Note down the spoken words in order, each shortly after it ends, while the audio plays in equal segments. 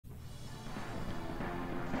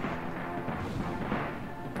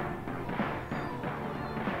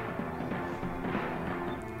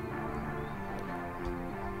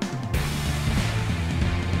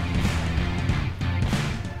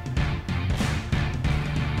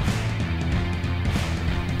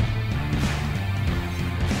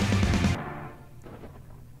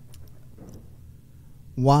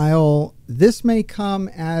While this may come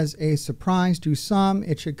as a surprise to some,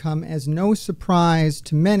 it should come as no surprise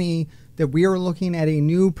to many that we are looking at a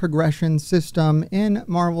new progression system in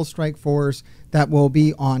Marvel Strike Force that will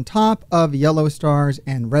be on top of yellow stars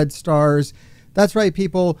and red stars. That's right,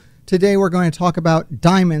 people. Today we're going to talk about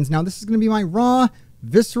diamonds. Now, this is going to be my raw,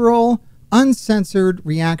 visceral, uncensored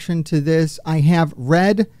reaction to this. I have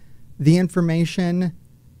read the information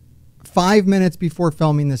 5 minutes before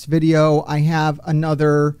filming this video. I have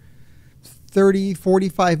another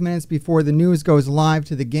 45 minutes before the news goes live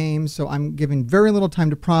to the game, so I'm giving very little time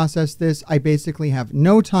to process this. I basically have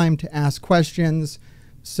no time to ask questions,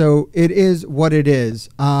 so it is what it is.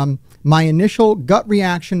 My initial gut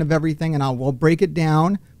reaction of everything, and I will break it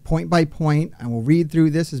down point by point, I will read through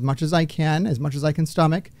this as much as I can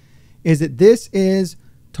stomach, is that this is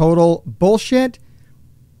total bullshit.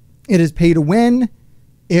 It is pay to win.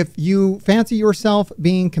 If you fancy yourself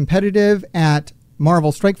being competitive at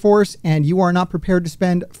Marvel Strike Force and you are not prepared to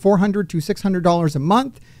spend $400 to $600 a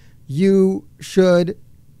month, you should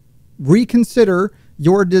reconsider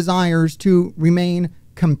your desires to remain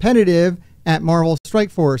competitive at Marvel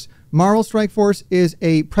Strike Force. Marvel Strike Force is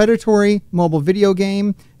a predatory mobile video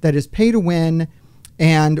game that is pay to win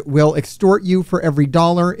and will extort you for every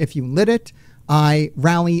dollar if you lit it. I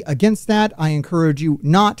rally against that. I encourage you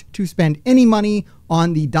not to spend any money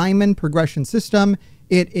on the diamond progression system.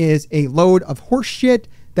 It is a load of horse shit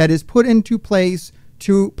that is put into place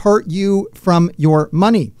to part you from your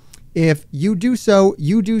money. If you do so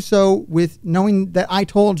with knowing that I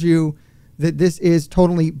told you that this is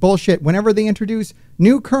totally bullshit. Whenever they introduce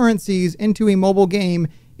new currencies into a mobile game,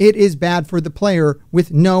 it is bad for the player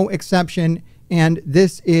with no exception, and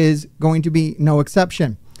this is going to be no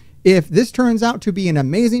exception. If this turns out to be an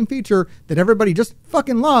amazing feature that everybody just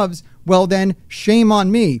fucking loves, well then, shame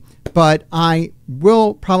on me. But I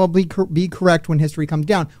will probably be correct when history comes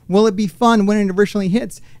down. Will it be fun when it originally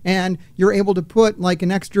hits and you're able to put like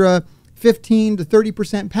an extra 15 to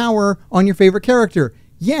 30% power on your favorite character?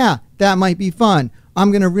 Yeah, that might be fun.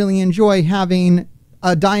 I'm going to really enjoy having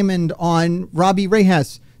a diamond on Robbie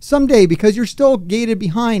Reyes someday because you're still gated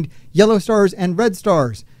behind yellow stars and red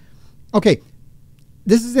stars. Okay.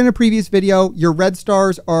 This is in a previous video. Your red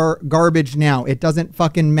stars are garbage now. It doesn't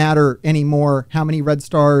fucking matter anymore how many red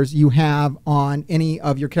stars you have on any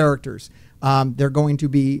of your characters. They're going to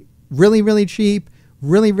be really, really cheap,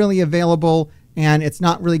 really, really available, and it's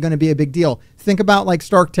not really going to be a big deal. Think about like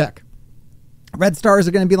Stark Tech. Red stars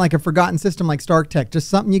are going to be like a forgotten system like Stark Tech. Just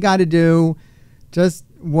something you got to do. Just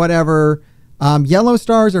whatever. Yellow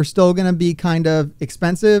stars are still going to be kind of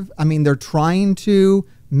expensive. I mean, they're trying to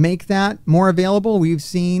make that more available. We've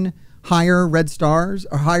seen higher red stars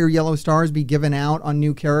or higher yellow stars be given out on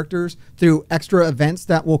new characters through extra events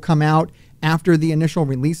that will come out after the initial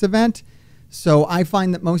release event. So I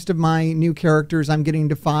find that most of my new characters, I'm getting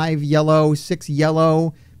to 5 yellow, 6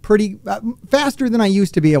 yellow, pretty faster than I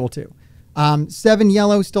used to be able to. 7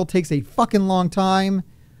 yellow still takes a fucking long time.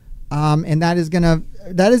 And that is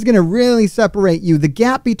gonna really separate you. The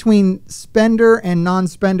gap between spender and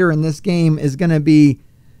non-spender in this game is gonna be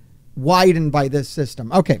widened by this system.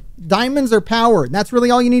 Okay, diamonds are powered. That's really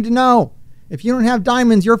all you need to know. If you don't have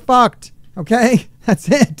diamonds, you're fucked. Okay, that's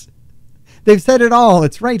it. They've said it all.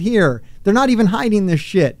 It's right here. They're not even hiding this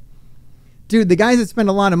shit. Dude, the guys that spend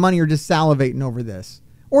a lot of money are just salivating over this.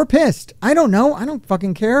 Or pissed. I don't know. I don't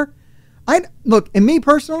fucking care. Look, and me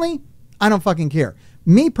personally, I don't fucking care.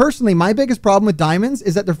 Me personally, my biggest problem with diamonds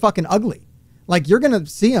is that they're fucking ugly. Like, you're going to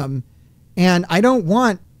see them, and I don't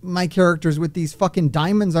want my characters with these fucking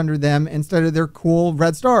diamonds under them instead of their cool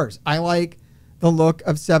red stars. I like the look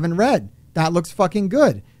of 7 red. That looks fucking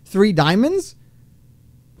good. 3 diamonds?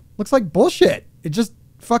 Looks like bullshit. It's just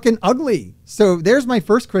fucking ugly. So there's my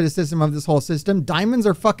first criticism of this whole system. Diamonds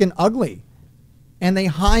are fucking ugly. And they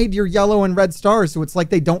hide your yellow and red stars, so it's like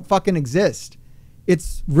they don't fucking exist.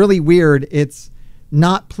 It's really weird. It's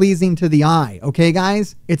not pleasing to the eye. Okay,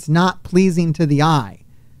 guys? It's not pleasing to the eye.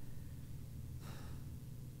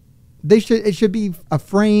 It should be a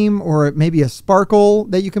frame or maybe a sparkle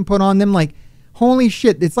that you can put on them. Like, holy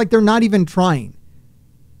shit, it's like they're not even trying.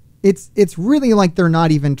 It's really like they're not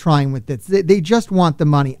even trying with this. They just want the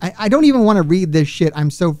money. I don't even want to read this shit. I'm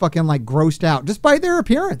so fucking like grossed out just by their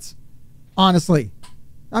appearance. Honestly.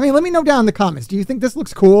 I mean, let me know down in the comments. Do you think this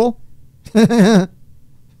looks cool?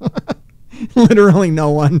 Literally no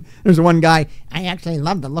one. There's one guy. I actually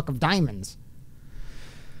love the look of diamonds.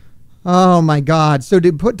 Oh my God. So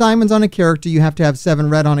to put diamonds on a character, you have to have 7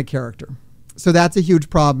 red on a character. So that's a huge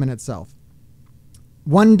problem in itself.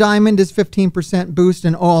 1 diamond is 15% boost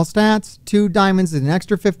in all stats. 2 diamonds is an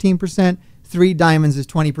extra 15%. 3 diamonds is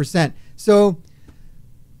 20%. So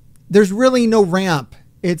there's really no ramp.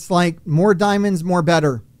 It's like more diamonds, more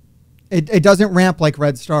better. It doesn't ramp like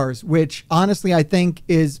red stars, which honestly I think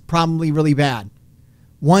is probably really bad.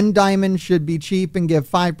 1 diamond should be cheap and give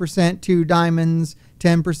 5%, 2 diamonds,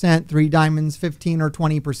 10%, 3 diamonds, 15 or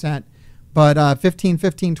 20%. But 15,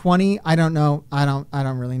 15, 20, I don't know. I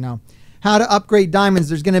don't really know. How to upgrade diamonds.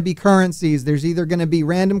 There's going to be currencies. There's either going to be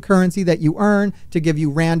random currency that you earn to give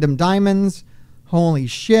you random diamonds. Holy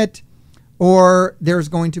shit. Or there's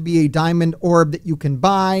going to be a diamond orb that you can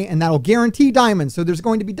buy, and that'll guarantee diamonds. So there's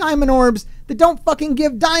going to be diamond orbs that don't fucking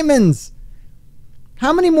give diamonds.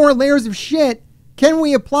 How many more layers of shit can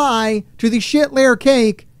we apply to the shit layer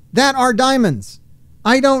cake that are diamonds?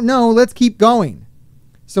 I don't know. Let's keep going.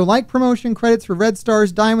 So like promotion credits for red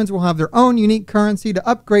stars, diamonds will have their own unique currency to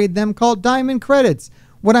upgrade them called diamond credits.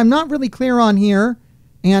 What I'm not really clear on here,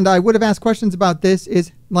 and I would have asked questions about this,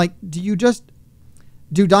 is like,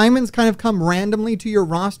 do diamonds kind of come randomly to your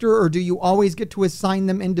roster, or do you always get to assign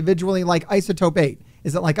them individually like Isotope 8?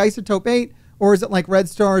 Is it like Isotope 8, or is it like red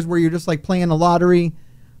stars where you're just like playing a lottery?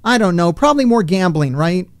 I don't know. Probably more gambling,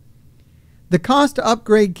 right? The cost to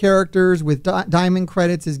upgrade characters with diamond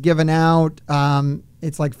credits is given out.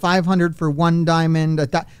 It's like 500 for 1 diamond.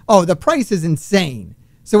 Oh, the price is insane.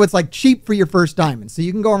 So it's like cheap for your first diamond. So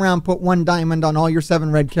you can go around, put 1 diamond on all your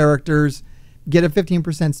 7 red characters, get a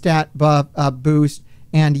 15% stat buff boost,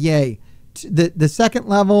 and yay. The second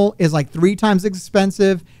level is like 3 times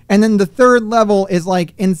expensive. And then the third level is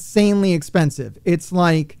like insanely expensive. It's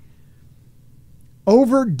like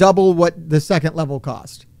over double what the second level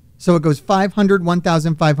cost. So it goes 500,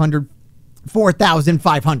 1,500,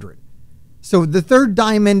 4,500. So the third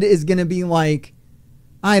diamond is going to be like,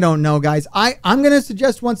 I don't know, guys. I'm going to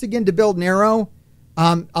suggest once again to build narrow.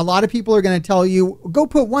 A lot of people are going to tell you, go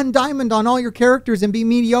put 1 diamond on all your characters and be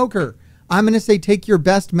mediocre. I'm going to say take your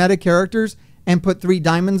best meta characters and put 3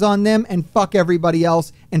 diamonds on them and fuck everybody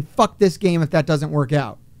else and fuck this game if that doesn't work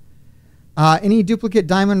out. Any duplicate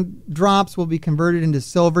diamond drops will be converted into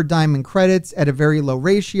silver diamond credits at a very low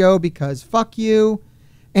ratio because fuck you.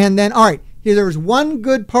 And then, all right, here there was one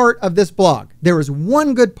good part of this blog. There was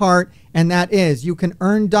one good part, and that is you can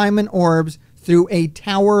earn diamond orbs through a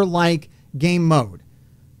tower-like game mode,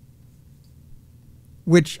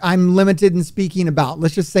 which I'm limited in speaking about.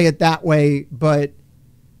 Let's just say it that way, but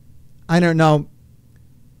I don't know.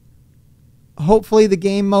 Hopefully the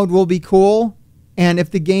game mode will be cool. And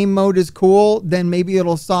if the game mode is cool, then maybe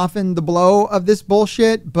it'll soften the blow of this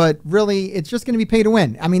bullshit. But really, it's just going to be pay to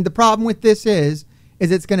win. I mean, the problem with this is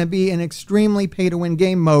it's going to be an extremely pay to win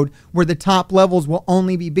game mode where the top levels will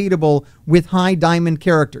only be beatable with high diamond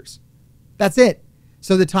characters. That's it.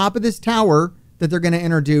 So the top of this tower that they're going to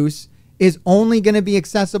introduce is only going to be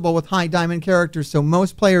accessible with high diamond characters. So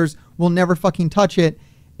most players will never fucking touch it.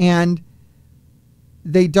 And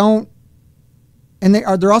they don't. And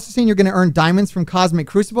they're also saying you're going to earn diamonds from Cosmic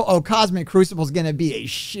Crucible. Oh, Cosmic Crucible is going to be a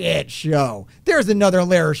shit show. There's another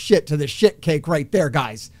layer of shit to the shit cake right there,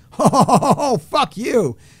 guys. Oh, fuck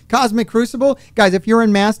you. Cosmic Crucible. Guys, if you're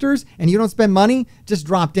in Masters and you don't spend money, just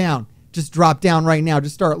drop down. Just drop down right now.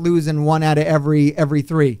 Just start losing 1 out of every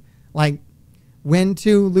 3. Like, win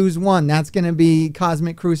 2, lose 1. That's going to be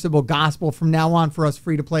Cosmic Crucible gospel from now on for us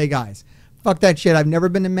free-to-play guys. Fuck that shit. I've never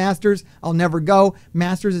been to Masters. I'll never go.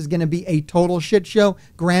 Masters is going to be a total shit show.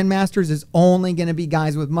 Grandmasters is only going to be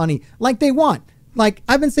guys with money like they want. Like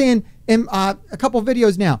I've been saying in a couple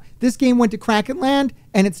videos now, this game went to Kraken Land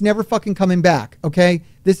and it's never fucking coming back. Okay.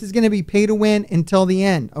 This is going to be pay to win until the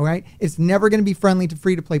end. All right. It's never going to be friendly to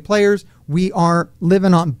free to play players. We are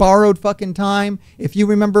living on borrowed fucking time. If you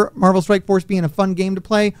remember Marvel Strike Force being a fun game to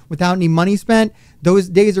play without any money spent, those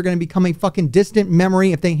days are going to become a fucking distant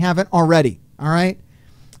memory if they haven't already. All right.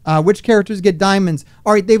 Which characters get diamonds?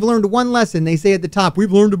 All right, they've learned one lesson. They say at the top,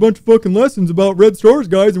 we've learned a bunch of fucking lessons about red stars,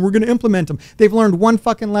 guys, and we're going to implement them. They've learned one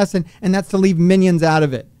fucking lesson, and that's to leave minions out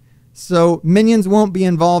of it. So minions won't be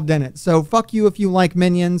involved in it. So fuck you if you like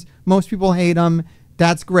minions. Most people hate them.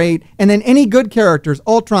 That's great. And then any good characters,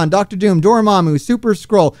 Ultron, Doctor Doom, Dormammu, Super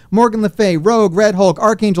Skrull, Morgan Le Fay, Rogue, Red Hulk,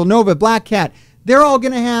 Archangel, Nova, Black Cat, they're all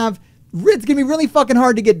going to have... It's going to be really fucking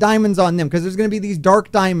hard to get diamonds on them because there's going to be these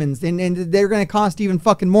dark diamonds and they're going to cost even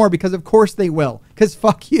fucking more because of course they will. Because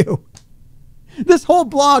fuck you. This whole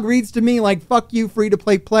blog reads to me like fuck you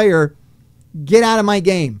free-to-play player. Get out of my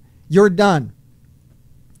game. You're done.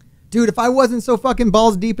 Dude, if I wasn't so fucking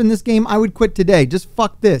balls deep in this game, I would quit today. Just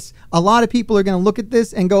fuck this. A lot of people are going to look at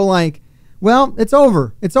this and go like, well, it's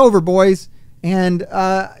over. It's over, boys. And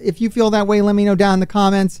if you feel that way, let me know down in the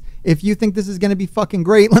comments. If you think this is going to be fucking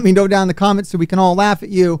great, let me know down in the comments so we can all laugh at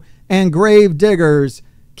you. And grave diggers,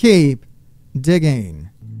 keep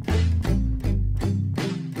digging.